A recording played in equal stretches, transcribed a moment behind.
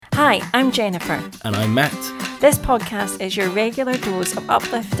Hi, I'm Jennifer. And I'm Matt. This podcast is your regular dose of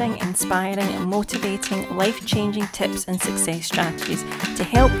uplifting, inspiring and motivating life-changing tips and success strategies to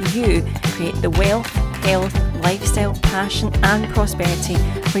help you create the wealth, health, lifestyle, passion and prosperity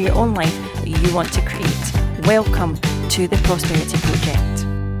for your own life that you want to create. Welcome to the Prosperity Project.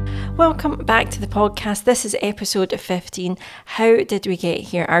 Welcome back to the podcast. This is episode 15. How did we get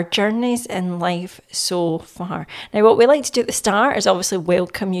here? Our journeys in life so far. Now, what we like to do at the start is obviously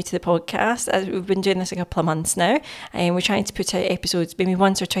welcome you to the podcast. As we've been doing this a couple of months now, and we're trying to put out episodes maybe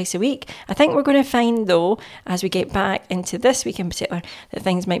once or twice a week. I think we're going to find, though, as we get back into this week in particular, that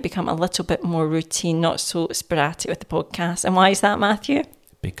things might become a little bit more routine, not so sporadic with the podcast. And why is that, Matthew?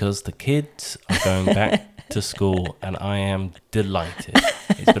 Because the kids are going back to school and I am delighted.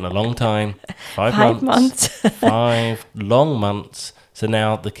 It's been a long time, 5 months. 5 long months. So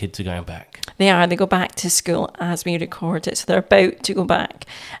now the kids are going back. They go back to school as we record it. So they're about to go back.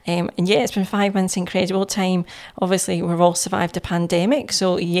 And yeah, it's been 5 months, incredible time. Obviously, we've all survived a pandemic.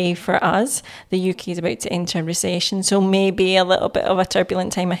 So yay for us. The UK is about to enter a recession. So maybe a little bit of a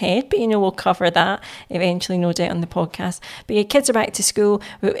turbulent time ahead. But, we'll cover that eventually, no doubt, on the podcast. But yeah, kids are back to school.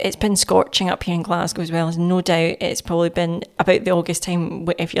 It's been scorching up here in Glasgow as well. As no doubt it's probably been about the August time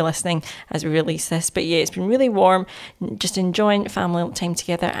if you're listening as we release this. But yeah, it's been really warm. Just enjoying family time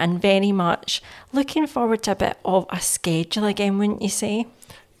together and very much looking forward to a bit of a schedule again, wouldn't you say?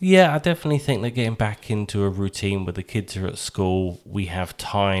 Yeah, I definitely think they're getting back into a routine where the kids are at school. We have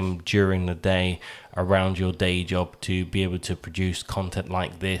time during the day around your day job to be able to produce content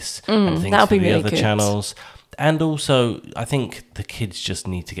like this and things for the really other channels. And also, I think the kids just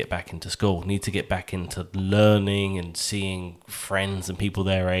need to get back into school, need to get back into learning and seeing friends and people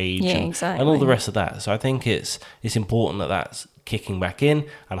their age and all the rest of that. So I think it's important that that's kicking back in,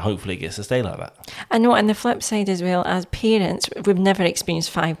 and hopefully it gets to stay like that. I know, and the flip side as well, as parents, we've never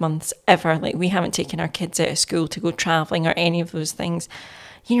experienced 5 months ever. Like, we haven't taken our kids out of school to go travelling or any of those things.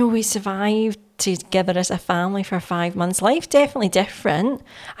 We survived together as a family for 5 months. Life's definitely different.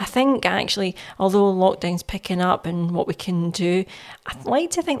 I think actually, although lockdown's picking up and what we can do, I'd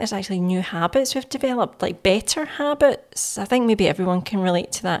like to think there's actually new habits we've developed, like better habits. I think maybe everyone can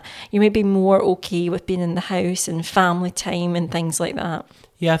relate to that. You may be more okay with being in the house and family time and things like that.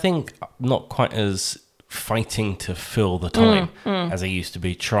 Yeah, I think not quite as fighting to fill the time as I used to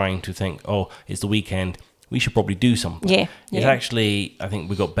be, trying to think, it's the weekend, we should probably do something. Yeah. It's actually, I think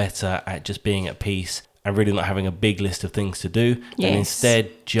we got better at just being at peace and really not having a big list of things to do. Yes. And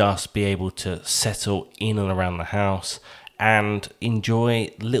instead just be able to settle in and around the house and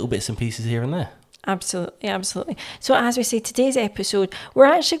enjoy little bits and pieces here and there. Absolutely. So as we say, today's episode, we're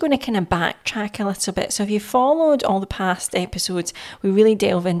actually going to kind of backtrack a little bit. So if you followed all the past episodes, we really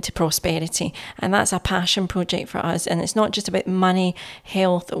delve into prosperity, and that's a passion project for us. And it's not just about money,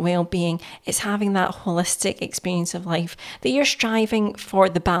 health, well-being. It's having that holistic experience of life that you're striving for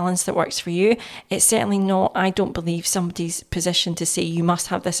the balance that works for you. It's certainly not, I don't believe, somebody's position to say you must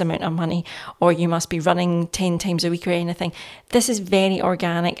have this amount of money or you must be running 10 times a week or anything. This is very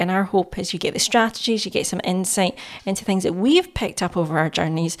organic, and our hope is you get the strategies, you get some insight into things that we've picked up over our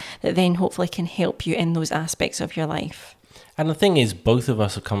journeys that then hopefully can help you in those aspects of your life. And the thing is, both of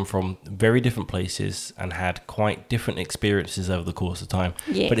us have come from very different places and had quite different experiences over the course of time.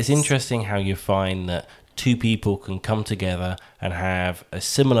 Yes. But it's interesting how you find that two people can come together and have a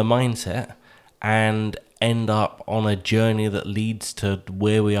similar mindset and end up on a journey that leads to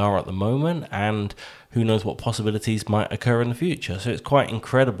where we are at the moment, and who knows what possibilities might occur in the future. So it's quite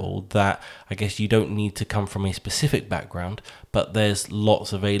incredible that I guess you don't need to come from a specific background, but there's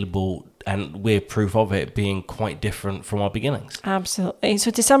lots available, and we're proof of it being quite different from our beginnings. Absolutely. So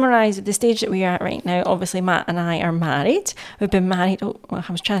to summarise, at the stage that we are at right now, obviously Matt and I are married. We've been married, I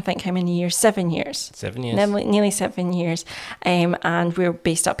was trying to think how many years, 7 years. 7 years. Nearly 7 years. And we're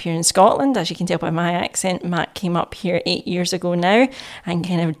based up here in Scotland, as you can tell by my accent. Matt came up here 8 years ago now,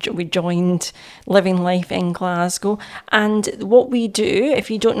 and we joined living life in Glasgow. And what we do, if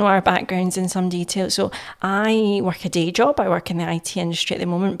you don't know our backgrounds in some detail, so I work a day job. I work in the IT industry at the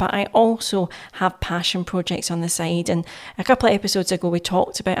moment, but I also have passion projects on the side. And a couple of episodes ago, we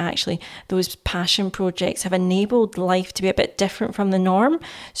talked about actually those passion projects have enabled life to be a bit different from the norm.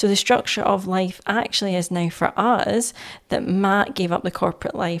 So the structure of life actually is now for us that Matt gave up the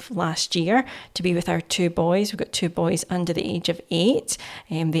corporate life last year to be with our 2 boys. We've got 2 boys under the age of 8.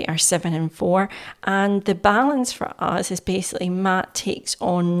 They are 7 and 4. And the balance for us is basically Matt takes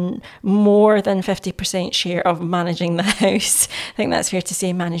on more than 50% share of managing the house. I think that's fair to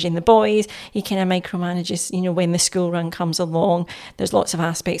say, managing the boys. He kind of micromanages, when the school run comes along. There's lots of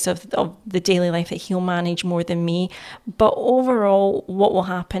aspects of the daily life that he'll manage more than me. But overall, what will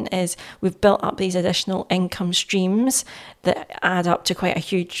happen is we've built up these additional income streams that add up to quite a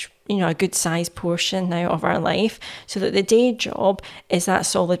huge, a good sized portion now of our life, so that the day job is that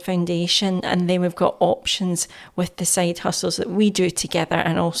solid foundation, and then we've got options with the side hustles that we do together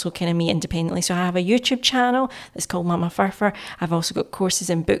and also kind of me independently. So I have a YouTube channel that's called Mama Furfur. I've also got courses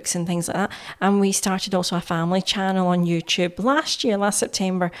and books and things like that, and we started also a family channel on YouTube last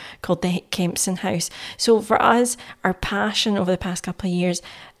September, called the Kempson House. So for us, our passion over the past couple of years,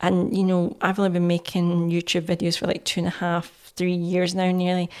 and I've only been making YouTube videos for like 3 years now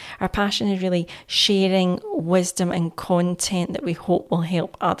nearly. Our passion is really sharing wisdom and content that we hope will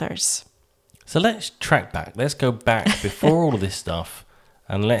help others. So let's track back. Let's go back before all of this stuff,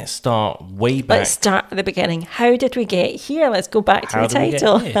 and let's start way back. Let's start at the beginning. How did we get here? Let's go back to the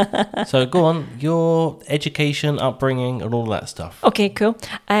title. So go on, your education, upbringing, and all that stuff. Okay, cool.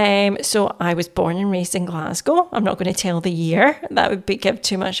 So I was born and raised in Glasgow. I'm not going to tell the year. That would give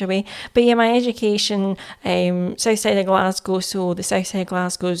too much away. But yeah, my education, south side of Glasgow. So the south side of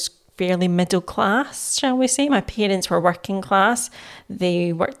Glasgow's fairly middle class, shall we say. My parents were working class.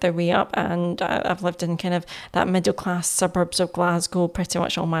 They worked their way up, and I've lived in kind of that middle class suburbs of Glasgow pretty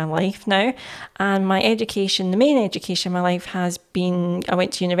much all my life now. And my education, the main education in my life has been, I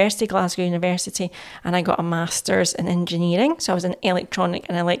went to university, Glasgow University, and I got a master's in engineering. So I was an electronic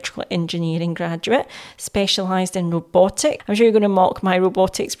and electrical engineering graduate, specialised in robotics. I'm sure you're going to mock my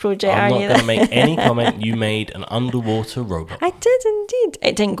robotics project, I'm are you? not going to make any comment. You made an underwater robot. I did indeed.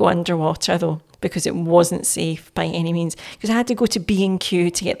 It didn't go underwater though, because it wasn't safe by any means, because I had to go to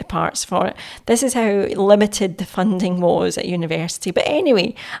B&Q to get the parts for it. This is how limited the funding was at university. But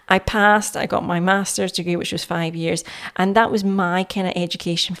anyway, I passed, I got my master's degree, which was 5 years, and that was my kind of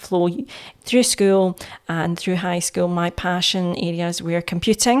education flow. Through school and through high school, my passion areas were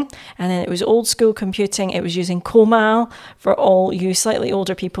computing, and then it was old school computing. It was using COMAL. For all you slightly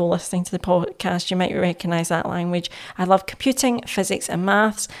older people listening to the podcast, you might recognise that language. I love computing, physics and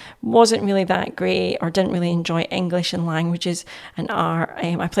maths. Wasn't really that great, or didn't really enjoy English and languages and art.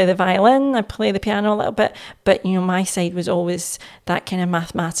 I play the violin, I play the piano a little bit, but my side was always that kind of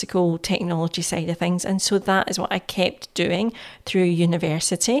mathematical technology side of things, and so that is what I kept doing through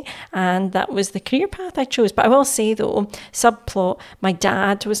university, and that was the career path I chose. But I will say though, subplot, my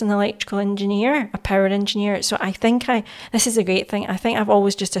dad was an electrical engineer, a power engineer, so I think this is a great thing. I think I've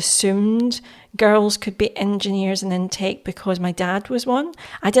always just assumed girls could be engineers and in tech because my dad was one.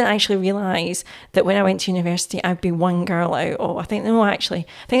 I didn't actually realise that when I went to university, I'd be one girl out of, I think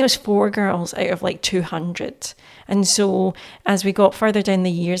it was 4 girls out of like 200. And so as we got further down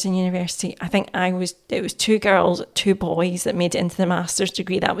the years in university, I think it was 2 girls, 2 boys that made it into the master's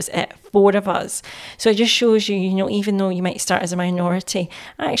degree. That was it, 4 of us. So it just shows you, even though you might start as a minority,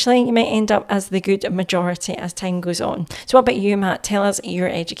 actually you might end up as the good majority as time goes on. So what about you, Matt? Tell us your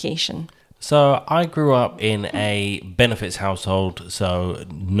education. So I grew up in a benefits household, so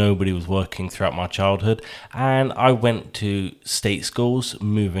nobody was working throughout my childhood, and I went to state schools,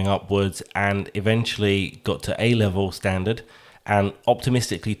 moving upwards, and eventually got to A-level standard, and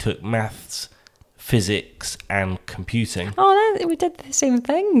optimistically took maths, physics and computing. Oh, we did the same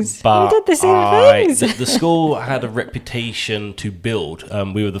things. But we did the same things. The school had a reputation to build.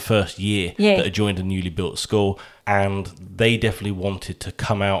 We were the first year that had joined a newly built school, and they definitely wanted to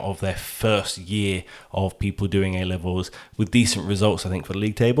come out of their first year of people doing A-levels with decent results, I think, for the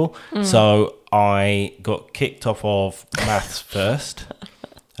league table. So I got kicked off of maths first.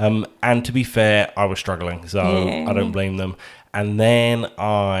 And to be fair, I was struggling, so I don't blame them. And then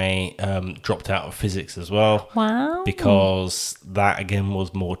I dropped out of physics as well. Wow. Because that, again,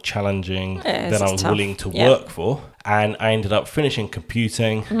 was more challenging than I was willing to work for. And I ended up finishing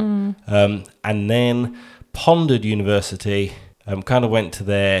computing and then pondered university, kind of went to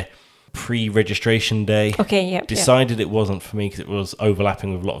their pre-registration day. Decided it wasn't for me because it was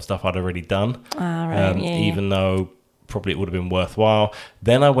overlapping with a lot of stuff I'd already done. Even though probably it would have been worthwhile.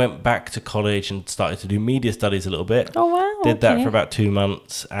 Then I went back to college and started to do media studies a little bit. Oh, wow. Did that for about 2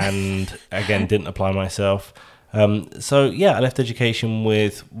 months and again didn't apply myself. I left education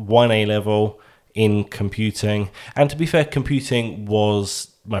with 1 A-level in computing. And to be fair, computing was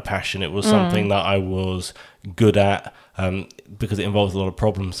my passion. It was something that I was good at because it involves a lot of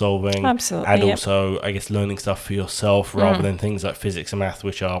problem solving. Absolutely. And also, I guess, learning stuff for yourself rather than things like physics and math,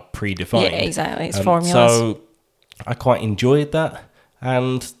 which are predefined. Yeah, exactly. It's formulas. So I quite enjoyed that,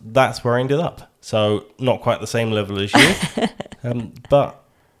 and that's where I ended up. So not quite the same level as you. But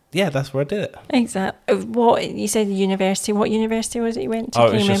yeah, that's where I did it. Exactly. What you said, university. What university was it you went to? Oh,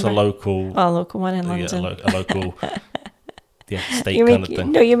 it's just a local. Oh, a local one in London. Yeah, a local. State kind of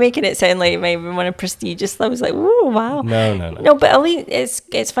thing. No, you're making it sound like it might be one of prestigious. I was like, whoa, wow. No. No, but at least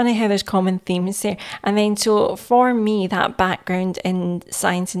it's funny how there's common themes there. And then so for me, that background in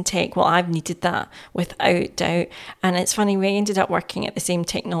science and tech, well, I've needed that without doubt. And it's funny, we ended up working at the same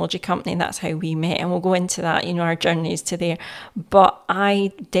technology company. And that's how we met. And we'll go into that, our journeys to there. But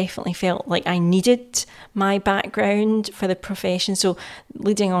I definitely felt like I needed my background for the profession. So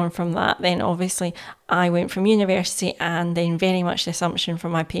leading on from that, then obviously I went from university, and then very much the assumption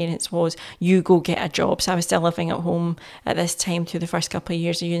from my parents was you go get a job. So I was still living at home at this time through the first couple of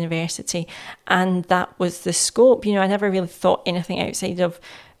years of university, and that was the scope. I never really thought anything outside of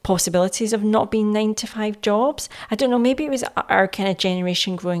possibilities of not being 9-to-5 jobs. I don't know, maybe it was our kind of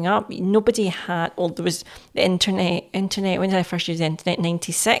generation growing up. Nobody had, there was the internet. When did I first use the internet?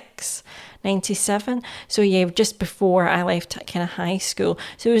 96. 97. So yeah, just before I left kind of high school.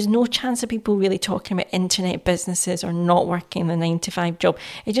 So there was no chance of people really talking about internet businesses or not working the 9-to-5 job.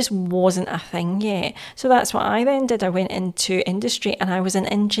 It just wasn't a thing yet. So that's what I then did. I went into industry, and I was an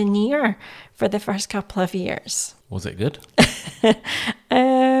engineer for the first couple of years. Was it good?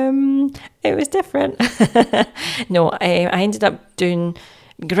 It was different. No, I ended up doing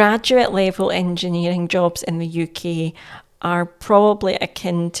graduate level engineering jobs in the UK are probably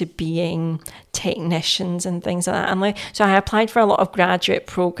akin to being technicians and things like that. So I applied for a lot of graduate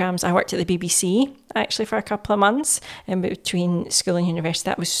programs. I worked at the BBC actually for a couple of months in between school and university.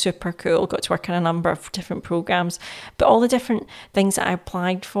 That was super cool. Got to work on a number of different programs. But all the different things that I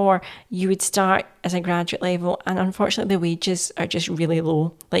applied for, you would start as a graduate level, and unfortunately the wages are just really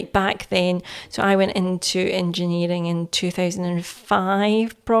low. Like back then, so I went into engineering in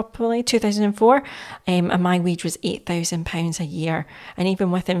 2005, probably 2004, and my wage was £8,000 a year. And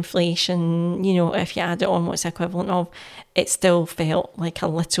even with inflation, if you add it on, what's the equivalent of, it still felt like a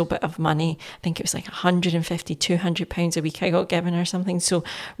little bit of money. I think it was like £150, £200 a week I got given or something. So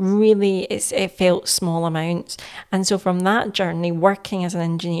really it felt small amounts. And so from that journey, working as an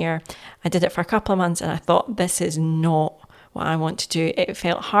engineer, I did it for a couple of months, and I thought, this is not what I want to do. It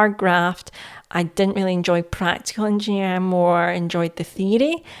felt hard graft. I didn't really enjoy practical engineering. I more enjoyed the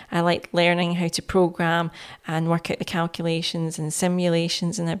theory. I liked learning how to program and work out the calculations and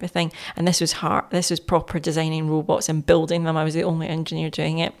simulations and everything. And this was hard. This was proper designing robots and building them. I was the only engineer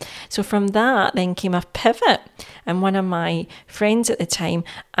doing it. So from that then came a pivot. And one of my friends at the time,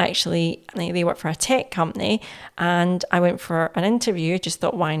 actually, they worked for a tech company, and I went for an interview, just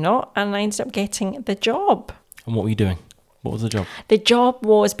thought, why not? And I ended up getting the job. And what were you doing? What was the job? The job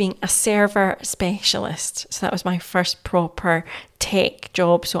was being a server specialist. So that was my first proper tech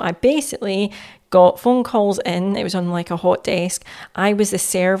job. So I basically got phone calls in. It was on like a hot desk. I was the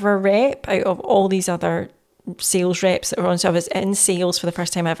server rep out of all these other sales reps that were on. So I was in sales for the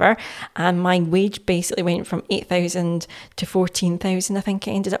first time ever, and my wage basically went from 8,000 to 14,000. I think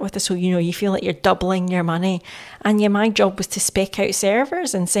I ended up with. So you feel like you're doubling your money. And yeah, my job was to spec out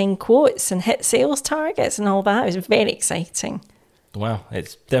servers and send quotes and hit sales targets and all that. It was very exciting. Wow,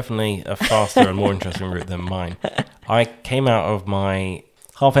 it's definitely a faster and more interesting route than mine. I came out of my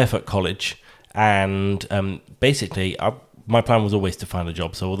half-effort college, and basically my plan was always to find a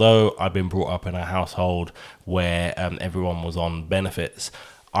job. So although I've been brought up in a household where everyone was on benefits,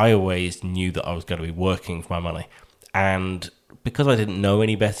 I always knew that I was going to be working for my money. And because I didn't know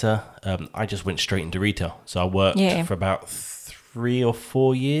any better, I just went straight into retail. So I worked for about 3 or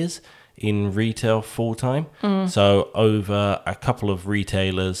 4 years in retail full time. So over a couple of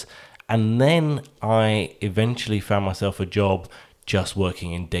retailers. And then I eventually found myself a job just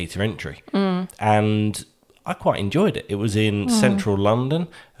working in data entry. And I quite enjoyed it. It was in central London,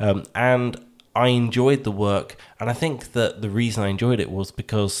 and I enjoyed the work. And I think that the reason I enjoyed it was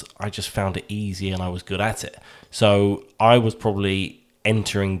because I just found it easy and I was good at it. So I was probably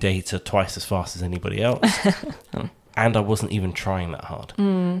entering data twice as fast as anybody else. And I wasn't even trying that hard.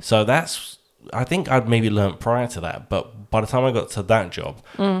 So I think I'd maybe learnt prior to that. But by the time I got to that job,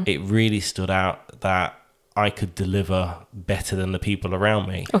 it really stood out that I could deliver better than the people around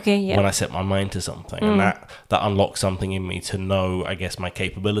me when I set my mind to something. And that unlocked something in me to know, I guess, my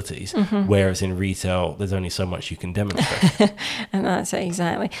capabilities. Whereas in retail, there's only so much you can demonstrate. And that's it,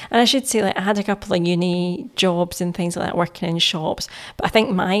 exactly. And I should say, I had a couple of uni jobs and things like that, working in shops. But I think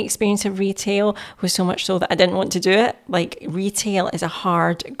my experience of retail was so much so that I didn't want to do it. Like, retail is a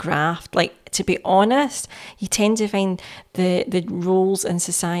hard graft. To be honest, you tend to find the roles in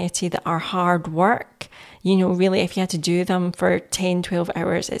society that are hard work, really, if you had to do them for 10, 12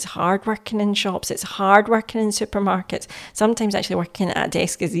 hours, it's hard working in shops, it's hard working in supermarkets. Sometimes actually working at a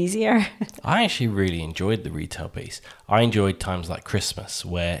desk is easier. I actually really enjoyed the retail piece. I enjoyed times like Christmas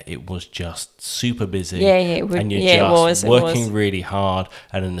where it was just super busy. And you're just working really hard,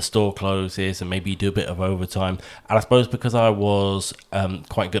 and then the store closes and maybe you do a bit of overtime. And I suppose because I was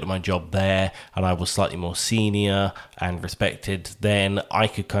quite good at my job there and I was slightly more senior and respected, then I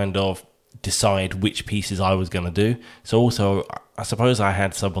could kind of decide which pieces I was going to do. So also, I suppose I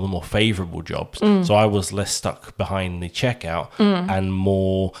had some of the more favourable jobs. So I was less stuck behind the checkout and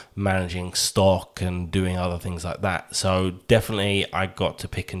more managing stock and doing other things like that. So definitely I got to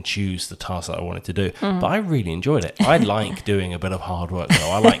pick and choose the tasks that I wanted to do. But I really enjoyed it. I like doing a bit of hard work though.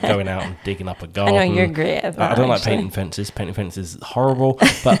 I like going out and digging up a garden. I know, you're great at that. I don't like painting fences. Painting fences is horrible.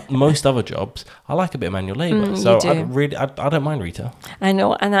 But most other jobs, I like a bit of manual labour. So I don't mind retail. I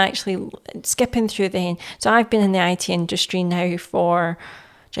know. And actually, skipping through then, so I've been in the IT industry now for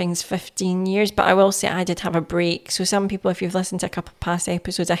 15 years, but I will say I did have a break. So some people, if you've listened to a couple of past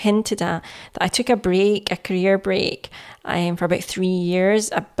episodes, I hinted at that I took a career break for about 3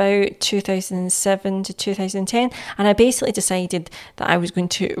 years, about 2007 to 2010, and I basically decided that I was going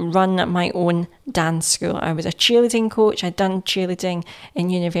to run my own dance school. I was a cheerleading coach. I'd done cheerleading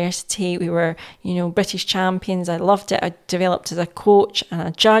in university. We were, British champions. I loved it. I developed as a coach and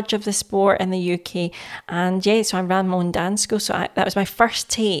a judge of the sport in the UK, and so I ran my own dance school. So that was my first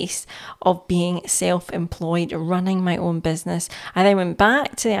taste of being self-employed, running my own business. I then went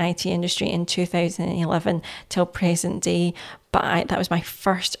back to the IT industry in 2011 till present day. But that was my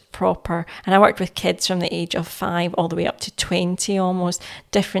first proper, and I worked with kids from the age of 5 all the way up to 20 almost,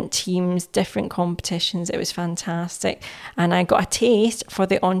 different teams, different competitions. It was fantastic. And I got a taste for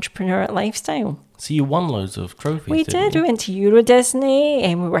the entrepreneur lifestyle. So you won loads of trophies. We did. We went to Euro Disney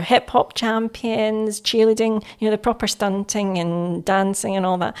and we were hip hop champions, cheerleading, the proper stunting and dancing and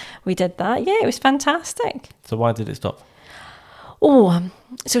all that. We did that. Yeah, it was fantastic. So why did it stop?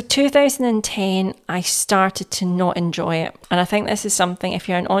 So 2010, I started to not enjoy it. And I think this is something, if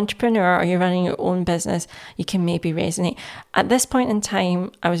you're an entrepreneur or you're running your own business, you can maybe resonate. At this point in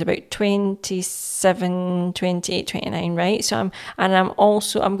time, I was about 27, 28, 29, right? So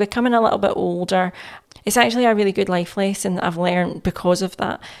I'm becoming a little bit older. It's actually a really good life lesson that I've learned because of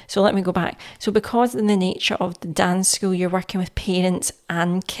that. So let me go back. So because in the nature of the dance school, you're working with parents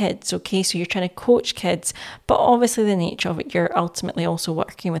and kids, okay? So you're trying to coach kids, but obviously the nature of it, you're ultimately also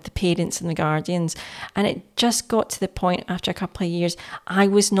working with the parents and the guardians. And it just got to the point after a couple of years, I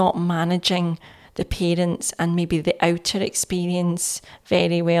was not managing the parents and maybe the outer experience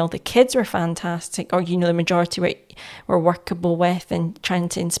very well. The kids were fantastic, or the majority were workable with and trying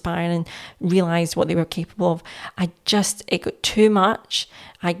to inspire and realise what they were capable of. It got too much.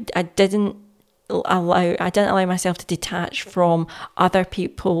 I didn't allow myself to detach from other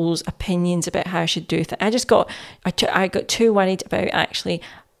people's opinions about how I should do things. I got too worried about actually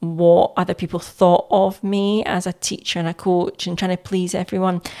what other people thought of me as a teacher and a coach and trying to please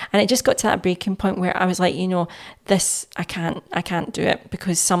everyone. And it just got to that breaking point where I was like, this, I can't do it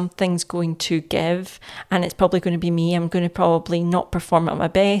because something's going to give and it's probably going to be me. I'm going to probably not perform at my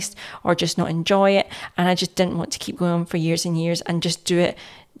best or just not enjoy it. And I just didn't want to keep going on for years and years and just do it,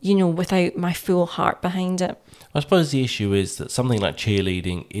 without my full heart behind it. I suppose the issue is that something like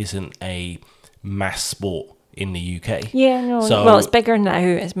cheerleading isn't a mass sport in the UK. Yeah, no. Well, it's bigger now.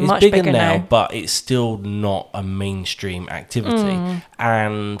 It's much bigger now, but it's still not a mainstream activity.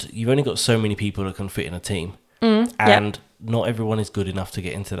 And you've only got so many people that can fit in a team. And not everyone is good enough to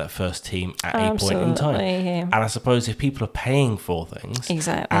get into that first team at a point in time. Yeah. And I suppose if people are paying for things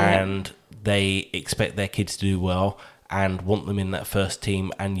and they expect their kids to do well and want them in that first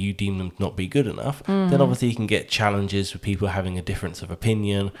team and you deem them to not be good enough, then obviously you can get challenges with people having a difference of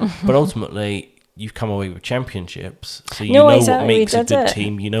opinion. But ultimately, you've come away with championships, so you know what makes a good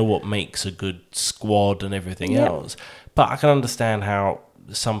team, you know what makes a good squad and everything else. But I can understand how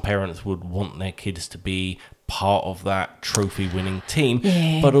some parents would want their kids to be part of that trophy-winning team,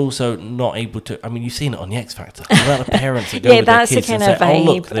 but also not able to. I mean, you've seen it on the X Factor. The amount of parents that go with their kids and say, "Oh,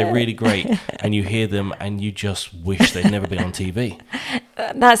 look, they're really great," and you hear them, and you just wish they'd never been on TV.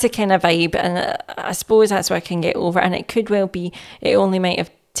 That's the kind of vibe, and I suppose that's what I can get over. And it could well be it only might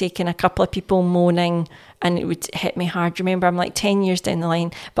have taken a couple of people moaning and it would hit me hard. Remember, I'm like 10 years down the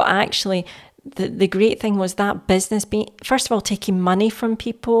line, but actually the great thing was that business first of all, taking money from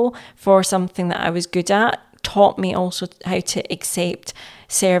people for something that I was good at taught me also how to accept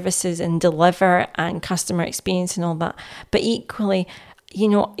services and deliver and customer experience and all that. But equally,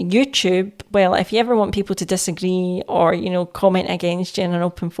 YouTube, well, if you ever want people to disagree or, comment against you in an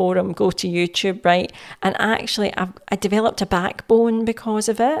open forum, go to YouTube, right? And actually, I developed a backbone because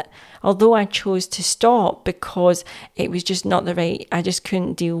of it. Although I chose to stop because it was just not I just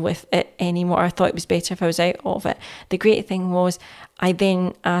couldn't deal with it anymore. I thought it was better if I was out of it. The great thing was I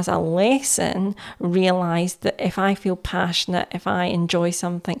then, as a lesson, realised that if I feel passionate, if I enjoy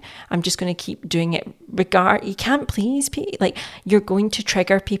something, I'm just going to keep doing it. You can't please people. Like, you're going to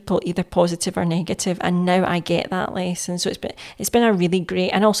trigger people, either positive or negative. And now I get that lesson. So it's been a really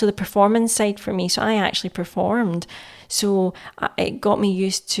great, and also the performance side for me. So I actually performed. So it got me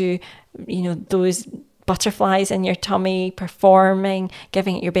used to, those butterflies in your tummy, performing,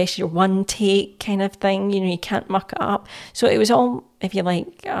 giving it your best, your one take kind of thing. You can't muck it up. So it was all, if you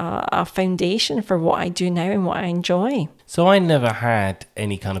like, a foundation for what I do now and what I enjoy. So I never had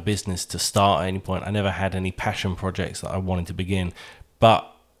any kind of business to start at any point. I never had any passion projects that I wanted to begin.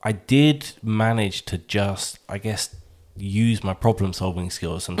 But I did manage to just, I guess, use my problem solving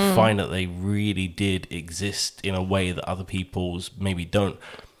skills and find that they really did exist in a way that other people's maybe don't.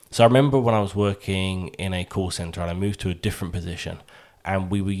 So I remember when I was working in a call center and I moved to a different position,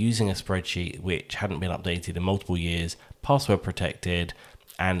 and we were using a spreadsheet which hadn't been updated in multiple years, password protected,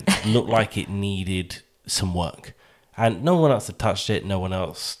 and looked like it needed some work. And no one else had touched it. No one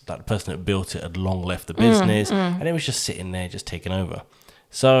else, that the person that built it had long left the business, and it was just sitting there, just taking over.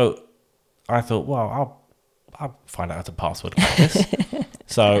 So I thought, well, I'll find out how to password crack this.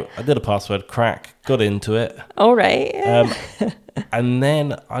 So I did a password crack, got into it. All right. And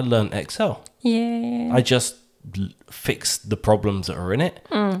then I learned Excel. Yeah. I just fixed the problems that are in it.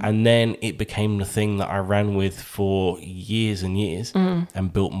 And then it became the thing that I ran with for years and years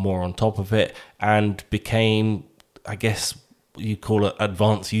and built more on top of it and became, I guess you call it,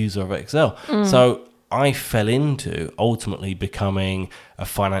 advanced user of Excel. So I fell into ultimately becoming a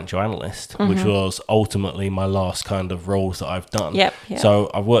financial analyst, which was ultimately my last kind of roles that I've done. Yep.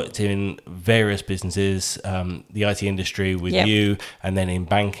 So I've worked in various businesses, the IT industry with you, and then in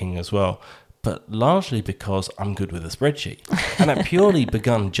banking as well. But largely because I'm good with a spreadsheet. And that purely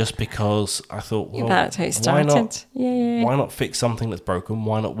begun just because I thought, well, that's how it started. Why not fix something that's broken?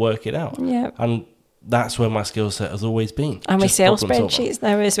 Why not work it out? Yeah. And that's where my skill set has always been. And we sell spreadsheets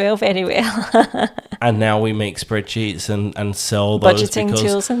now as well, very well. And now we make spreadsheets and sell those budgeting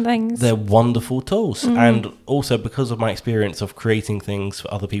tools and things. They're wonderful tools. And also because of my experience of creating things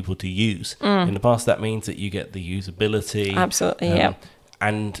for other people to use in the past, that means that you get the usability. Absolutely, yeah.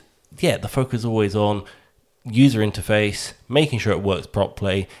 And the focus is always on user interface, making sure it works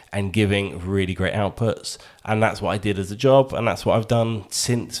properly, and giving really great outputs. And that's what I did as a job, and that's what I've done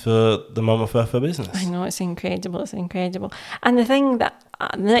since for the Mama Furfur business. I know, it's incredible. And the thing that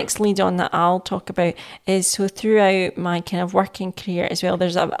the next lead on that I'll talk about is, so throughout my kind of working career as well,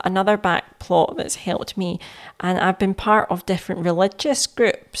 there's another back plot that's helped me, and I've been part of different religious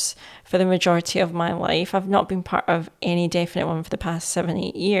groups for the majority of my life. I've not been part of any definite one for the past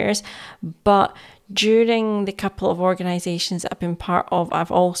 7-8 years, but during the couple of organisations that I've been part of,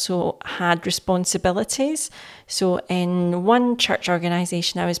 I've also had responsibilities. So in one church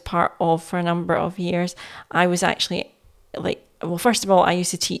organisation I was part of for a number of years, I was actually first of all, I used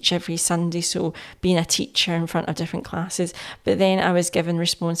to teach every Sunday, so being a teacher in front of different classes. But then I was given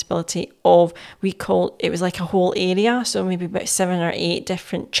responsibility of, it was like a whole area, so maybe about 7 or 8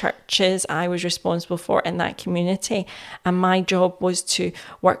 different churches I was responsible for in that community. And my job was to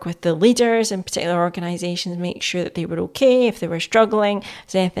work with the leaders in particular organisations, make sure that they were okay, if they were struggling, if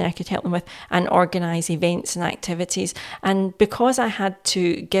there's anything I could help them with, and organise events and activities. And because I had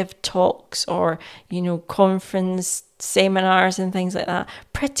to give talks or, conference seminars and things like that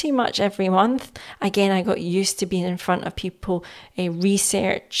pretty much every month, again, I got used to being in front of people,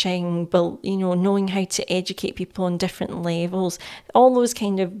 researching, knowing how to educate people on different levels, all those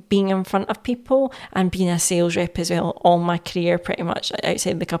kind of being in front of people, and being a sales rep as well. All my career, pretty much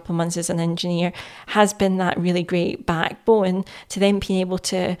outside the couple of months as an engineer, has been that really great backbone to then being able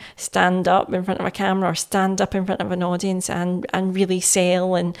to stand up in front of a camera or stand up in front of an audience and really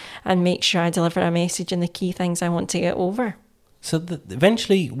sell and make sure I deliver a message and the key things I want to get over. So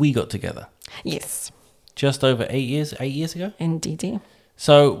eventually we got together. Yes. Just over 8 years ago? Indeedy.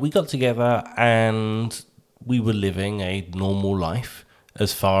 So we got together and we were living a normal life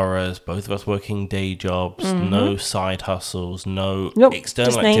as far as both of us working day jobs, no side hustles, no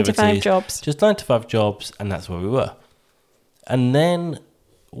external activities. Just 9 to 5 jobs. Just 9 to 5 jobs, and that's where we were. And then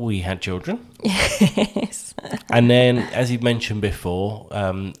we had children. Yes. And then, as you mentioned before,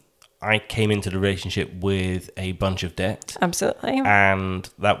 I came into the relationship with a bunch of debt. Absolutely. And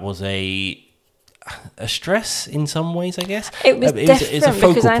that was a a stress in some ways, I guess. It was different it's a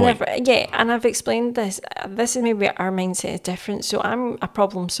focal because point. and I've explained this. This is maybe our mindset is different. So I'm a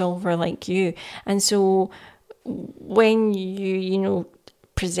problem solver like you, and so when you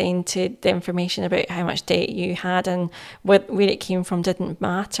presented the information about how much debt you had and where it came from didn't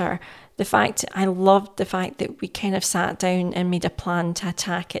matter. I loved the fact that we kind of sat down and made a plan to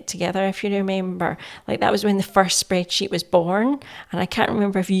attack it together, if you remember. Like, that was when the first spreadsheet was born, and I can't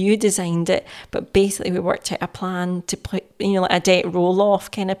remember if you designed it, but basically we worked out a plan to put, like a debt roll-off,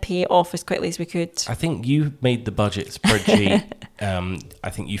 kind of pay it off as quickly as we could. I think you made the budget spreadsheet. I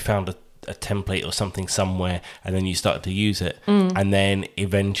think you found a template or something somewhere, and then you started to use it, and then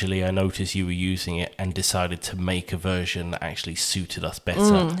eventually I noticed you were using it and decided to make a version that actually suited us better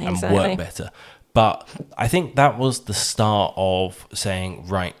and worked better. But I think that was the start of saying,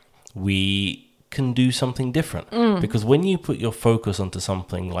 right, we can do something different, because when you put your focus onto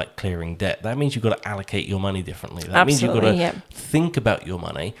something like clearing debt, that means you've got to allocate your money differently. That means you've got to think about your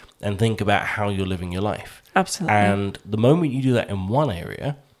money and think about how you're living your life. Absolutely. And the moment you do that in one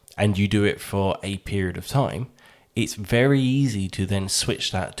area, and you do it for a period of time, it's very easy to then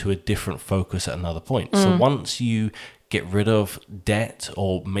switch that to a different focus at another point. So once you get rid of debt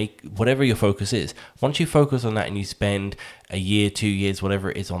or make whatever your focus is, once you focus on that and you spend a year, 2 years, whatever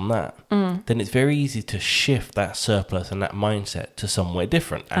it is on that, then it's very easy to shift that surplus and that mindset to somewhere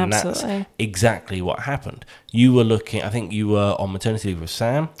different. And that's exactly what happened. You were I think you were on maternity leave with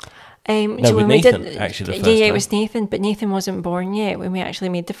Sam. So with Nathan, actually, the first time. It was Nathan, but Nathan wasn't born yet when we actually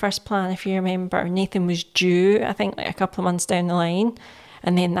made the first plan, if you remember. Nathan was due, I think, like a couple of months down the line,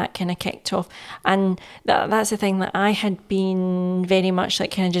 and then that kind of kicked off. And that's the thing, that I had been very much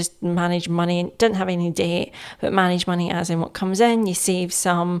like kind of just manage money, didn't have any debt, but manage money as in what comes in, you save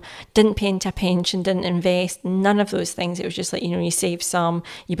some, didn't pay into a pension, didn't invest, none of those things. It was just like, you save some,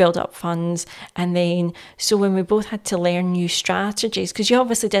 you build up funds. And then, so when we both had to learn new strategies, because you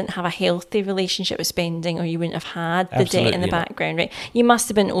obviously didn't have a healthy relationship with spending, or you wouldn't have had the debt in the background, right? You must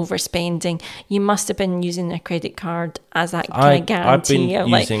have been overspending. You must have been using a credit card as that kind of guarantee.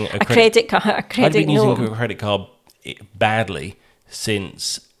 Using a credit card. I've been using a credit card badly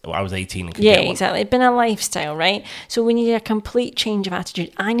since I was 18 and could get one. Exactly. It'd been a lifestyle, right? So we needed a complete change of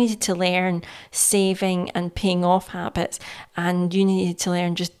attitude. I needed to learn saving and paying off habits, and you needed to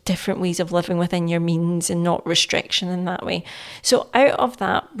learn just different ways of living within your means and not restriction in that way. So out of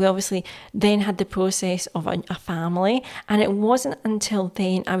that, we obviously then had the process of a family, and it wasn't until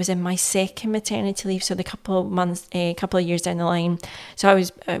then I was in my second maternity leave, so the couple of years down the line. So I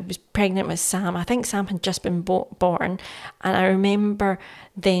was pregnant with Sam. I think Sam had just been born, and I remember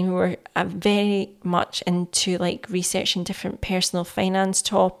then we were very much into like researching different personal finance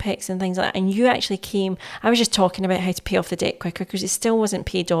topics and things like that. And you actually came, I was just talking about how to pay off the debt quicker, because it still wasn't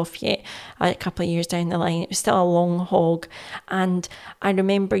paid off yet a couple of years down the line. It was still a long hog. And I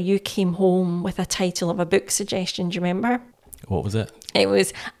remember you came home with a title of a book suggestion. Do you remember? What was it? It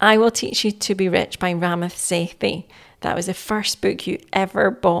was I Will Teach You to Be Rich by Ramith Sethi. That was the first book you ever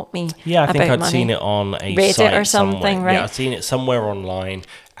bought me. Yeah, I think I'd money. seen it on a Reddit site or something, somewhere. right? Yeah, I'd seen it somewhere online,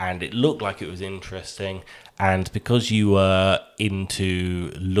 and it looked like it was interesting. And because you were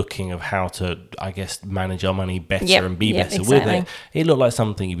into looking of how to, I guess, manage our money better and be better with it, it looked like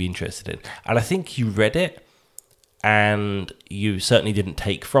something you'd be interested in. And I think you read it, and you certainly didn't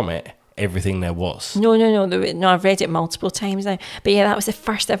take from it everything there was. No, I've read it multiple times now. But yeah, that was the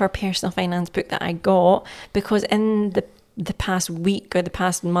first ever personal finance book that I got, because in the past week or the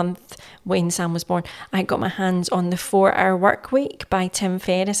past month when Sam was born, I got my hands on the 4-Hour Work Week by Tim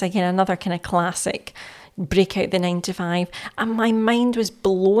Ferriss. Again, another kind of classic, break out the 9 to 5. And my mind was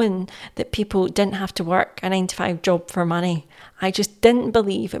blown that people didn't have to work a 9 to 5 job for money. I just didn't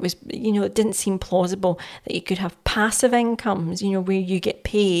believe it was, it didn't seem plausible that you could have passive incomes, where you get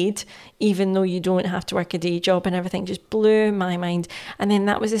paid even though you don't have to work a day job, and everything just blew my mind. And then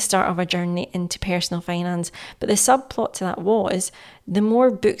that was the start of a journey into personal finance. But the subplot to that was, the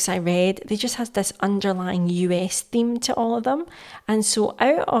more books I read, they just had this underlying US theme to all of them. And so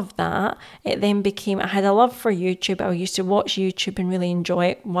out of that, it then became, I had a love for YouTube. I used to watch YouTube and really enjoy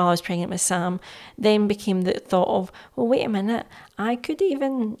it while I was pregnant with Sam. Then became the thought of, well, wait a minute, I could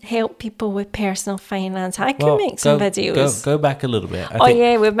even help people with personal finance. I could make some videos. Go back a little bit.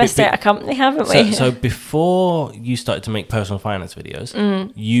 We've missed out a company, haven't we? So before you started to make personal finance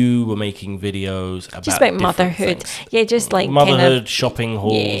videos, you were making videos about just about motherhood. Things. Yeah, just like motherhood, kind of, shopping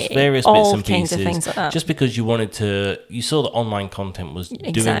hauls, various bits and pieces. Of things like that. Just because you saw that online content was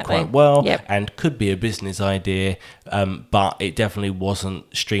doing quite well and could be a business idea, but it definitely wasn't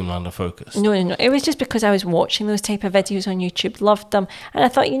streamlined or focused. No. It was just because I was watching those type of videos on YouTube. loved them. And I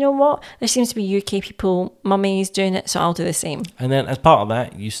thought, you know what? There seems to be UK people, mummies doing it, so I'll do the same. And then as part of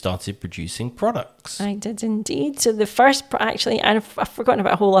that, you started producing products. I did indeed. So the first, actually, I've forgotten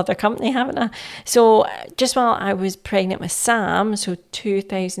about a whole other company, haven't I? So just while I was pregnant with Sam, so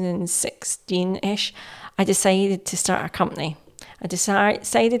 2016-ish, I decided to start a company. I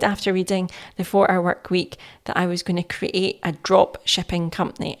decided after reading The 4-Hour Work Week that I was going to create a drop shipping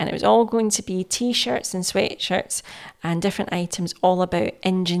company, and it was all going to be t-shirts and sweatshirts and different items all about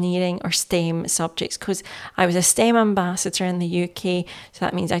engineering or STEM subjects, because I was a STEM ambassador in the UK, so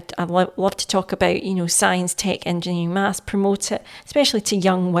that means I love to talk about, you know, science, tech, engineering, maths, promote it, especially to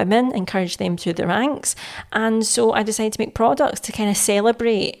young women, encourage them through the ranks. And so I decided to make products to kind of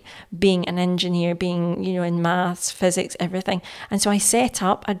celebrate being an engineer, being, you know, in maths, physics, everything. And so I set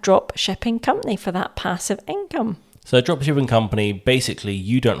up a drop shipping company for that passive income. So a drop shipping company, basically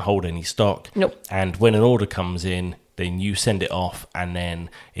you don't hold any stock. Nope. And when an order comes in, then you send it off, and then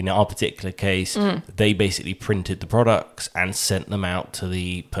in our particular case, they basically printed the products and sent them out to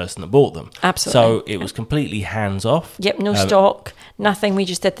the person that bought them. Absolutely. So it was completely hands off. Yep, no stock, nothing. We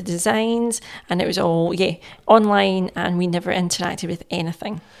just did the designs, and it was all, online, and we never interacted with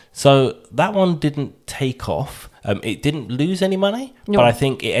anything. So that one didn't take off. It didn't lose any money, but I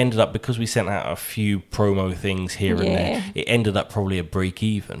think it ended up, because we sent out a few promo things here and there, it ended up probably a break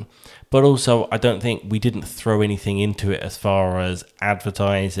even. But also, I don't think we didn't throw anything into it as far as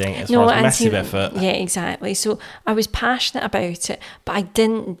advertising, as far as massive effort. Yeah, exactly. So I was passionate about it, but I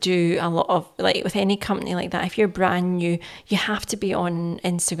didn't do a lot of, like with any company like that, if you're brand new, you have to be on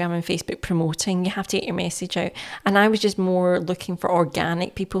Instagram and Facebook promoting, you have to get your message out. And I was just more looking for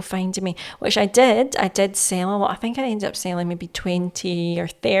organic people finding me, which I did. I did sell a lot. I think I ended up selling maybe 20 or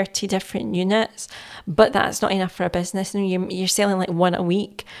 30 different units, but that's not enough for a business. You're selling like one a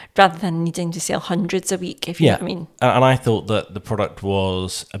week rather than needing to sell hundreds a week, if you know what I mean. And I thought that the product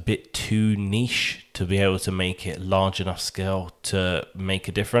was a bit too niche to be able to make it large enough scale to make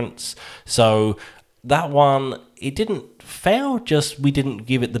a difference. So that one, it didn't fail, just we didn't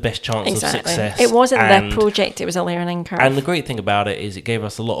give it the best chance of success. It wasn't the project, it was a learning curve. And the great thing about it is it gave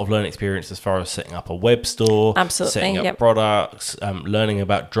us a lot of learning experience as far as setting up a web store, setting up products, learning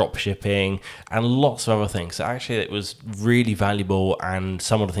about drop shipping, and lots of other things. So actually it was really valuable, and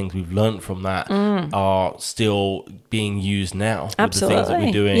some of the things we've learned from that are still being used now. Absolutely. With the things that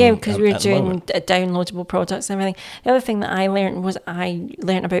we're doing. Yeah, because we were doing downloadable products and everything. The other thing that I learned was I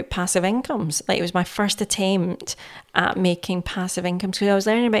learned about passive incomes. Like, it was my first attempt at making passive incomes, because I was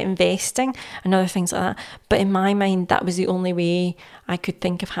learning about investing and other things like that, but in my mind that was the only way I could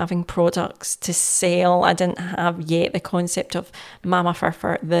think of having products to sell. I didn't have yet the concept of Mama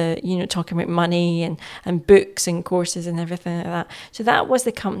Furfur, talking about money and books and courses and everything like that. So that was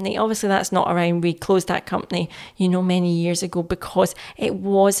the company. Obviously that's not around. We closed that company many years ago because it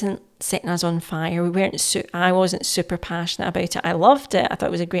wasn't setting us on fire. I wasn't super passionate about it. I loved it. I thought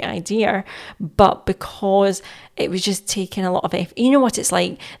it was a great idea, but because it was just taking a lot of effort. You know what it's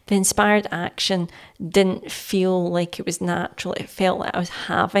like? The inspired action didn't feel like it was natural. It felt like I was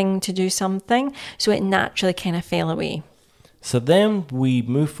having to do something, so it naturally kind of fell away. So then we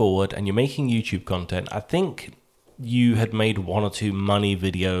move forward, and you're making YouTube content. I think you had made one or two money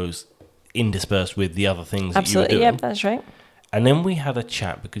videos interspersed with the other things that you were doing. Yep, that's right. And then we had a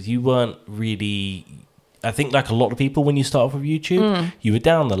chat, because you weren't really, I think like a lot of people when you start off with YouTube, you were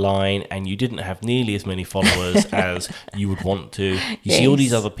down the line and you didn't have nearly as many followers as you would want to. You see all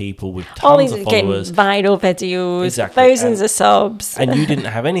these other people with tons of followers. Viral videos, thousands of subs. And you didn't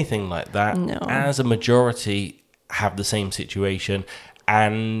have anything like that. No. As a majority have the same situation.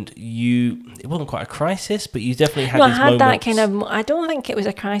 And it wasn't quite a crisis, but you definitely had these moments. That kind of, I don't think it was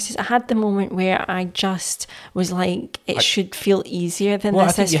a crisis. I had the moment where I just was like, it should feel easier than this.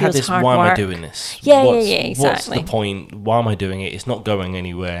 I think you had this, why am I doing this? Yeah, exactly. What's the point? Why am I doing it? It's not going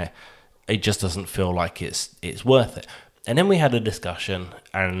anywhere. It just doesn't feel like it's worth it. And then we had a discussion,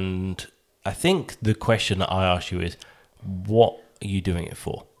 and I think the question that I asked you is, what are you doing it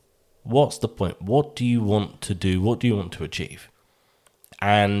for? What's the point? What do you want to do? What do you want to achieve?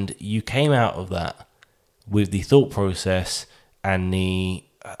 And you came out of that with the thought process and the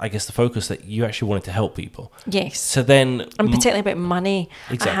focus that you actually wanted to help people. Yes. So then... And particularly about money.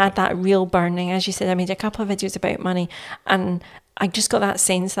 Exactly. I had that real burning. As you said, I made a couple of videos about money, and I just got that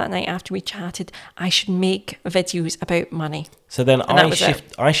sense that night after we chatted, I should make videos about money. So then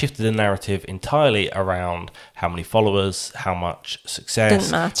I shifted the narrative entirely around how many followers, how much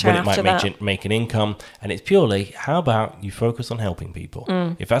success, when it might make an income. And it's purely, how about you focus on helping people?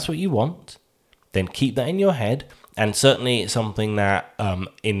 If that's what you want, then keep that in your head. And certainly it's something that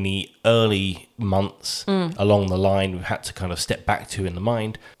in the early months along the line, we've had to kind of step back to in the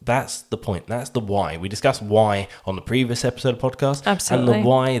mind. That's the point. That's the why. We discussed why on the previous episode of the podcast. Absolutely. And the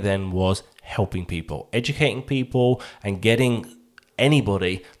why then was helping people, educating people, and getting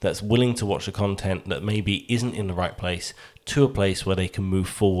anybody that's willing to watch the content that maybe isn't in the right place to a place where they can move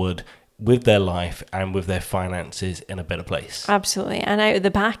forward with their life and with their finances in a better place. Absolutely. And out of the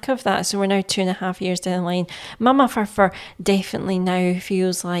back of that, so we're now 2.5 years down the line, Mama Furfur definitely now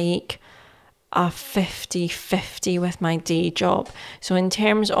feels like a 50-50 with my day job. So in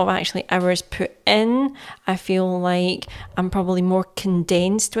terms of actually hours put in, I feel like I'm probably more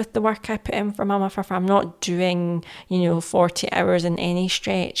condensed with the work I put in for Mama Furfur. I'm not doing, 40 hours in any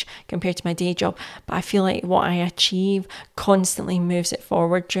stretch compared to my day job, but I feel like what I achieve constantly moves it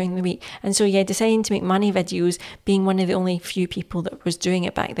forward during the week. And so deciding to make money videos, being one of the only few people that was doing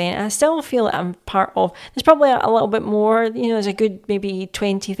it back then, and I still feel that I'm part of, there's probably a little bit more, there's a good maybe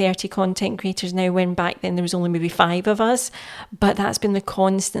 20-30 content creators now, when back then there was only maybe 5 of us, but that's been the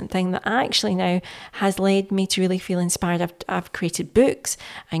constant thing that actually now has led me to really feel inspired. I've created books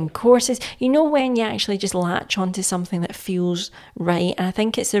and courses, when you actually just latch onto something that feels right, and I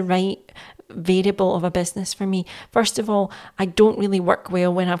think it's the right variable of a business for me. First of all, I don't really work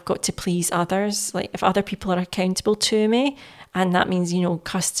well when I've got to please others, like if other people are accountable to me, and that means,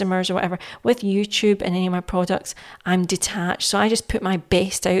 customers or whatever. With YouTube and any of my products, I'm detached. So I just put my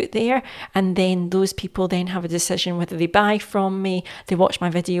best out there, and then those people then have a decision whether they buy from me, they watch my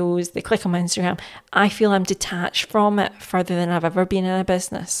videos, they click on my Instagram. I feel I'm detached from it further than I've ever been in a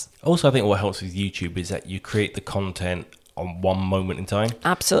business. Also, I think what helps with YouTube is that you create the content on one moment in time.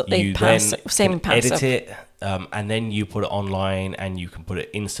 Absolutely. You then edit it, and then you put it online, and you can put it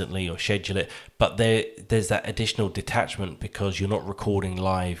instantly or schedule it. But there's that additional detachment because you're not recording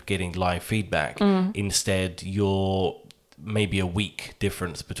live, getting live feedback. Instead, you're maybe a week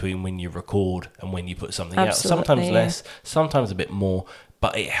difference between when you record and when you put something out. Sometimes less, sometimes a bit more.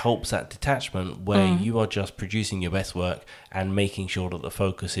 But it helps that detachment where you are just producing your best work and making sure that the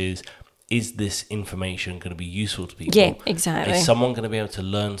focus is this information going to be useful to people? Yeah, exactly. Is someone going to be able to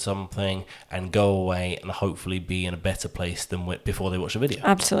learn something and go away and hopefully be in a better place than before they watch the video?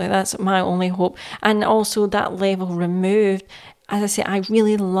 Absolutely. That's my only hope. And also that level removed, as I say, I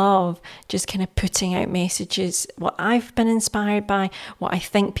really love just kind of putting out messages, what I've been inspired by, what I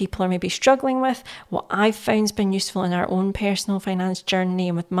think people are maybe struggling with, what I've found has been useful in our own personal finance journey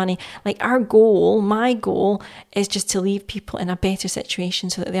and with money. Like my goal is just to leave people in a better situation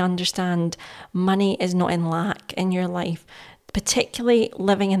so that they understand money is not in lack in your life. Particularly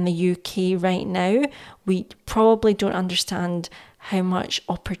living in the UK right now, we probably don't understand how much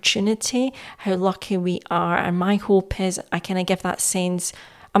opportunity, how lucky we are. And my hope is I kind of give that sense.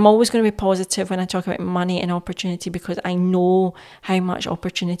 I'm always going to be positive when I talk about money and opportunity, because I know how much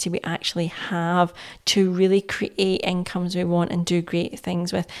opportunity we actually have to really create incomes we want and do great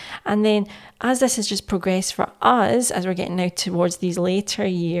things with. And then as this has just progressed for us, as we're getting now towards these later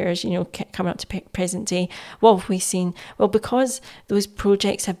years, coming up to present day, what have we seen? Well, because those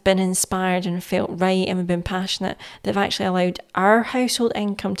projects have been inspired and felt right and we've been passionate, they've actually allowed our household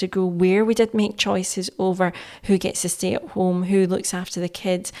income to grow, where we did make choices over who gets to stay at home, who looks after the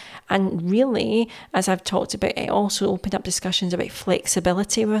kids. And really, as I've talked about, it also opened up discussions about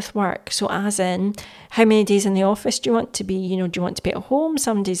flexibility with work. So as in, how many days in the office do you want to be? Do you want to be at home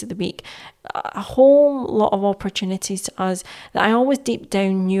some days of the week? A whole lot of opportunities to us that I always deep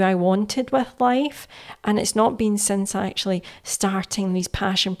down knew I wanted with life. And it's not been since actually starting these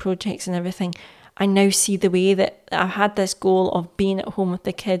passion projects and everything, I now see the way that I've had this goal of being at home with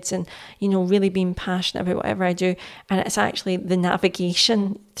the kids and, really being passionate about whatever I do. And it's actually the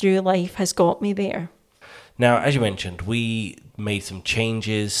navigation through life has got me there. Now, as you mentioned, we made some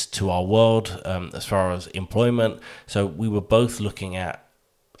changes to our world as far as employment. So we were both looking at,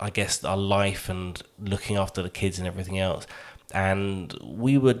 I guess, our life and looking after the kids and everything else. And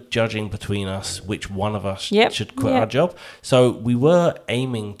we were judging between us which one of us should quit our job. So we were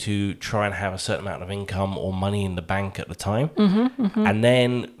aiming to try and have a certain amount of income or money in the bank at the time. And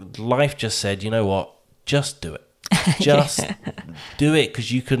then life just said, you know what, just do it. Just do it,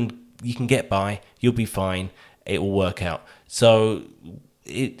 because you can get by, you'll be fine, it will work out. So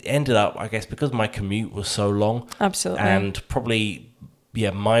it ended up, I guess, because my commute was so long. Absolutely. And probably...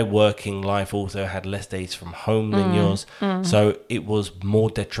 my working life also had less days from home than yours. So it was more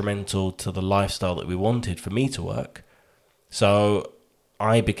detrimental to the lifestyle that we wanted for me to work. So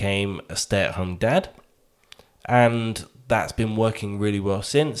I became a stay-at-home dad. And that's been working really well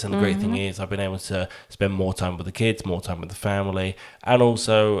since. And the great thing is I've been able to spend more time with the kids, more time with the family, and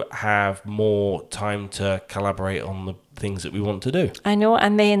also have more time to collaborate on the things that we want to do. I know.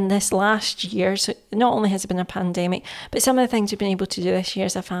 And then this last year, so not only has it been a pandemic, but some of the things we've been able to do this year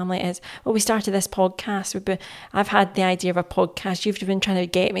as a family is, well, we started this podcast. I've had the idea of a podcast. You've been trying to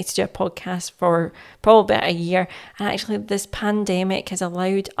get me to do a podcast for probably about a year. And actually this pandemic has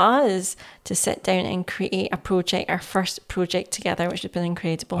allowed us to sit down and create a project, our first project together, which has been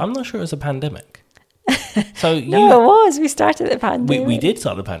incredible. I'm not sure it was a pandemic. So No, it was. We started the pandemic. We did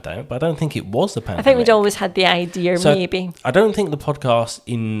start the pandemic, but I don't think it was the pandemic. I think we'd always had the idea, so maybe. I don't think the podcast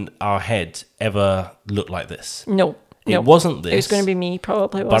in our heads ever looked like this. No. It wasn't this. It was going to be me,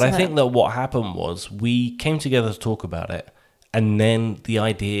 probably, But I think that what happened was we came together to talk about it, and then the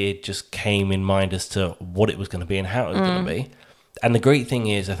idea just came in mind as to what it was going to be and how it was going to be. And the great thing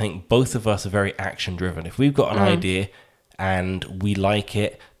is, I think both of us are very action-driven. If we've got an idea and we like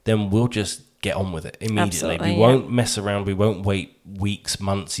it, then we'll just get on with it immediately. Absolutely, we won't mess around. We won't wait weeks,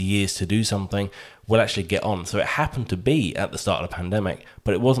 months, years to do something. We'll actually get on. So it happened to be at the start of the pandemic,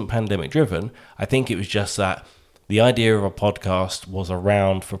 but it wasn't pandemic driven. I think it was just that the idea of a podcast was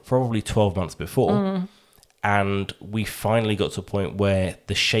around for probably 12 months before. And we finally got to a point where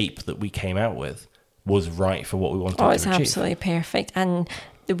the shape that we came out with was right for what we wanted to achieve. Oh, it's absolutely perfect. And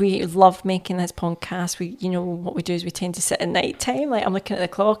we love making this podcast. What we do is we tend to sit at night time. Like, I'm looking at the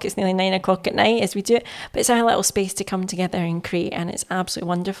clock, it's nearly 9 o'clock at night as we do it. But it's our little space to come together and create, and it's absolutely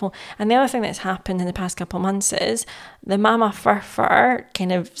wonderful. And the other thing that's happened in the past couple of months is the Mama Fur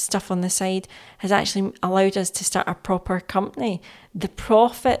kind of stuff on the side has actually allowed us to start a proper company. The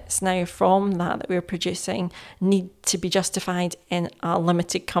profits now from that we're producing need to be justified in a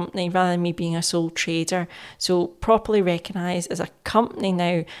limited company rather than me being a sole trader. So properly recognised as a company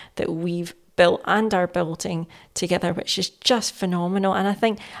now that we've built and are building together, which is just phenomenal. And I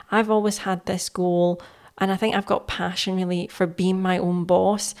think I've always had this goal, and I think I've got passion really for being my own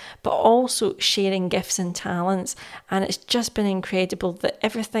boss, but also sharing gifts and talents. And it's just been incredible that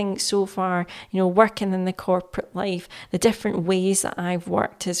everything so far, working in the corporate life, the different ways that I've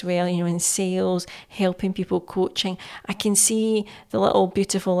worked as well, in sales, helping people, coaching, I can see the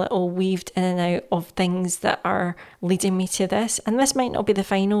beautiful little weaved in and out of things that are leading me to this. And this might not be the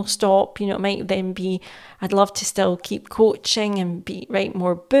final stop, it might then be, I'd love to still keep coaching and write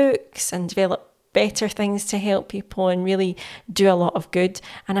more books and develop better things to help people and really do a lot of good.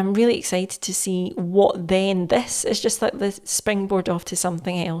 And I'm really excited to see what then this is just like the springboard off to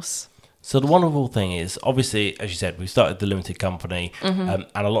something else. So the wonderful thing is, obviously, as you said, we started the limited company, and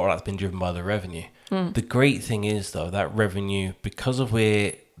a lot of that's been driven by the revenue. The great thing is, though, that revenue, because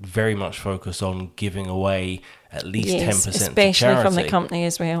we're very much focused on giving away at least 10% to charity, especially from the company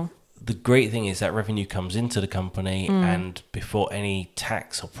as well. The great thing is that revenue comes into the company, and before any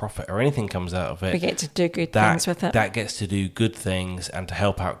tax or profit or anything comes out of it, we get to do good things with it. That gets to do good things and to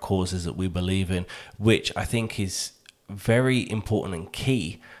help out causes that we believe in, which I think is very important and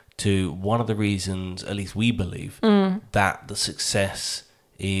key to one of the reasons, at least we believe, that the success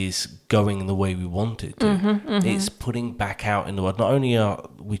is going the way we want it to. It's putting back out in the world. Not only are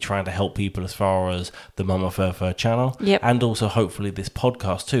we trying to help people as far as the Mama Fur channel, and also hopefully this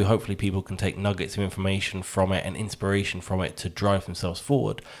podcast too. Hopefully people can take nuggets of information from it and inspiration from it to drive themselves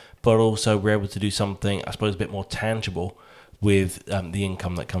forward. But also we're able to do something, I suppose, a bit more tangible with the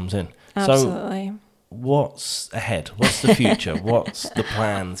income that comes in. Absolutely. So what's ahead? What's the future? What's the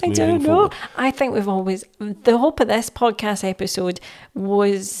plans moving forward? I think the hope of this podcast episode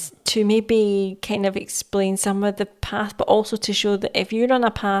was to maybe kind of explain some of the path, but also to show that if you're on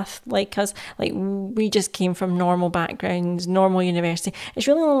a path like us, like we just came from normal backgrounds, normal university, it's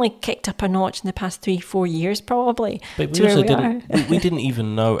really only kicked up a notch in the past 3-4 years probably. But we also we didn't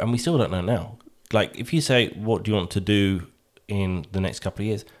even know, and we still don't know now. Like, if you say, what do you want to do in the next couple of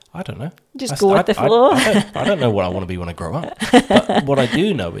years? I don't know. Just go with the flow. I don't know what I want to be when I grow up. But what I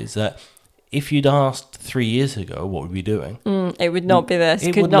do know is that if you'd asked 3 years ago what we'd be doing, it would not be this.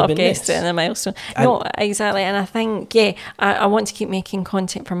 Could not have guessed it in a milestone. No, exactly. And I think, I want to keep making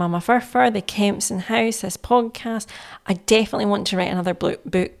content for Mama Fur, the Kempson House, this podcast. I definitely want to write another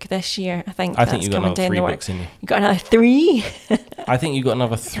book this year. I think you've got another 3 books in you. You got another 3? I think you've got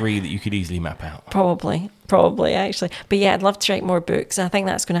another 3 that you could easily map out. Probably actually. But I'd love to write more books. I think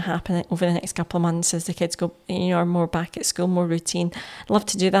that's going to happen over the next couple of months as the kids go, are more back at school, more routine. I'd love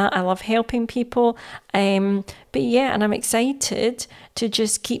to do that. I love helping people. And I'm excited to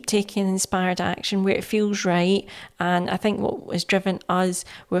just keep taking inspired action where it feels right. And I think what has driven us,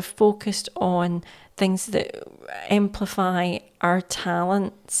 we're focused on things that amplify our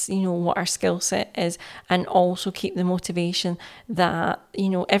talents, what our skill set is, and also keep the motivation that,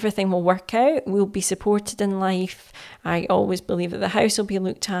 everything will work out. We'll be supported in life. I always believe that the house will be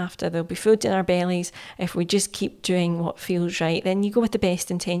looked after. There'll be food in our bellies. If we just keep doing what feels right, then you go with the best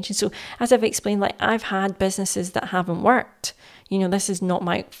intention. So as I've explained, I've had businesses that haven't worked. This is not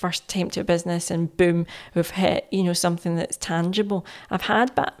my first attempt at business and boom, we've hit, something that's tangible. I've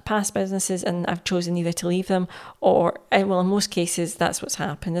had past businesses and I've chosen either to leave them or, in most cases, that's what's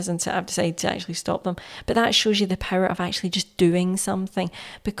happened, isn't it? I've decided to actually stop them. But that shows you the power of actually just doing something,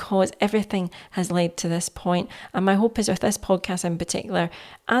 because everything has led to this point. And my hope is with this podcast in particular,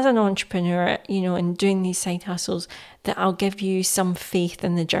 as an entrepreneur, and doing these side hustles, that I'll give you some faith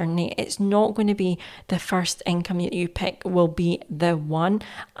in the journey. It's not going to be the first income that you pick will be the one.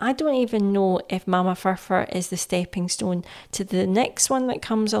 I don't even know if Mama Furfur is the stepping stone to the next one that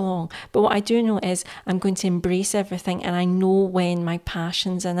comes along. But what I do know is I'm going to embrace everything, and I know when my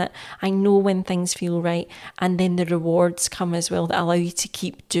passion's in it. I know when things feel right, and then the rewards come as well that allow you to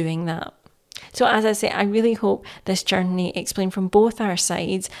keep doing that. So as I say, I really hope this journey explained from both our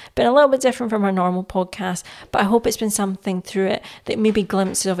sides, been a little bit different from our normal podcast, but I hope it's been something through it that maybe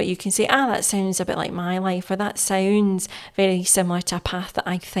glimpses of it you can say, that sounds a bit like my life, or that sounds very similar to a path that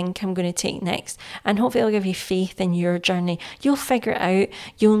I think I'm going to take next. And hopefully it'll give you faith in your journey. You'll figure it out,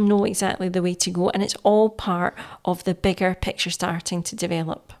 you'll know exactly the way to go, and it's all part of the bigger picture starting to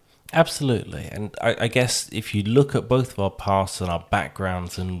develop. Absolutely. And I guess if you look at both of our pasts and our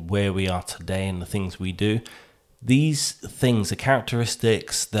backgrounds and where we are today and the things we do, these things, the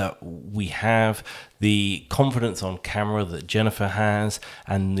characteristics that we have, the confidence on camera that Jennifer has,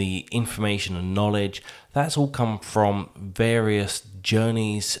 and the information and knowledge, that's all come from various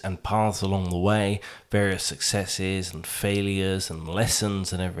journeys and paths along the way, various successes and failures and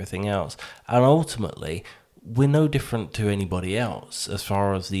lessons and everything else. And ultimately, we're no different to anybody else as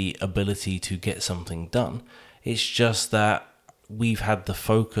far as the ability to get something done. It's just that we've had the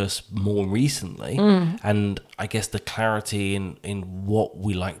focus more recently and I guess the clarity in what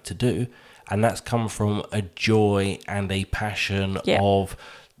we like to do. And that's come from a joy and a passion of,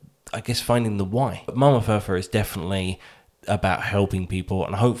 I guess, finding the why. But Mama Furfur is definitely about helping people,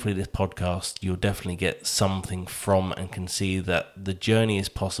 and hopefully this podcast you'll definitely get something from and can see that the journey is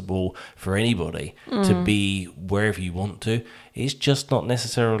possible for anybody to be wherever you want to. It's just not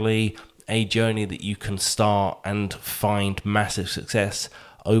necessarily a journey that you can start and find massive success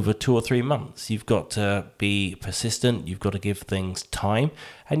over 2 or 3 months. You've got to be persistent, you've got to give things time,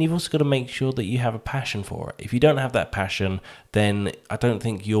 and you've also got to make sure that you have a passion for it. If you don't have that passion, then I don't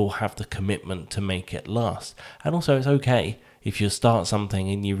think you'll have the commitment to make it last. And also, it's okay if you start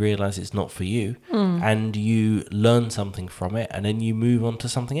something and you realize it's not for you and you learn something from it and then you move on to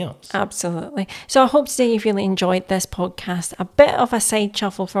something else. Absolutely. So I hope today you've really enjoyed this podcast. A bit of a side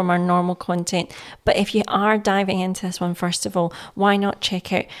shuffle from our normal content, but if you are diving into this one, first of all, why not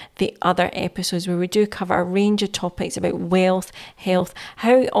check out the other episodes where we do cover a range of topics about wealth, health,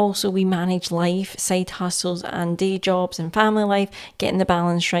 how also we manage life, side hustles and day jobs and family life, getting the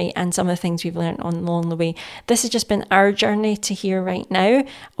balance right, and some of the things we've learned along the way. This has just been our journey to here right now.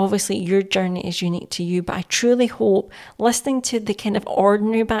 Obviously your journey is unique to you, but I truly hope listening to the kind of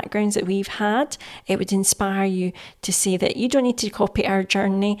ordinary backgrounds that we've had, it would inspire you to say that you don't need to copy our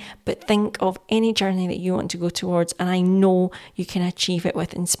journey, but think of any journey that you want to go towards, and I know you can achieve it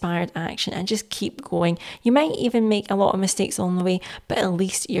with inspired action, and just keep going. You might even make a lot of mistakes along the way, but at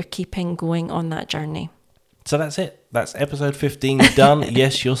least you're keeping going on that journey. So that's it. That's episode 15 done.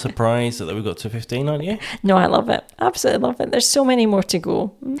 Yes, you're surprised that we got to 15, aren't you? No, I love it. Absolutely love it. There's so many more to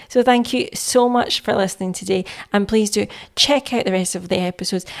go. So thank you so much for listening today. And please do check out the rest of the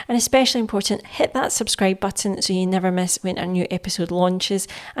episodes. And especially important, hit that subscribe button so you never miss when a new episode launches.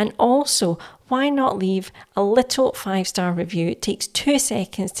 And also, why not leave a little 5-star review? It takes 2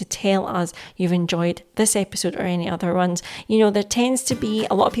 seconds to tell us you've enjoyed this episode or any other ones. There tends to be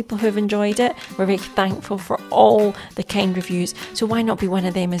a lot of people who have enjoyed it. We're very thankful for all the kind reviews. So why not be one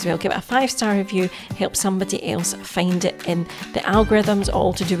of them as well? Give it a 5-star review, help somebody else find it in the algorithms,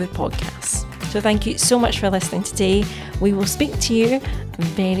 all to do with podcasts. So thank you so much for listening today. We will speak to you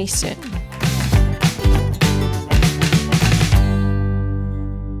very soon.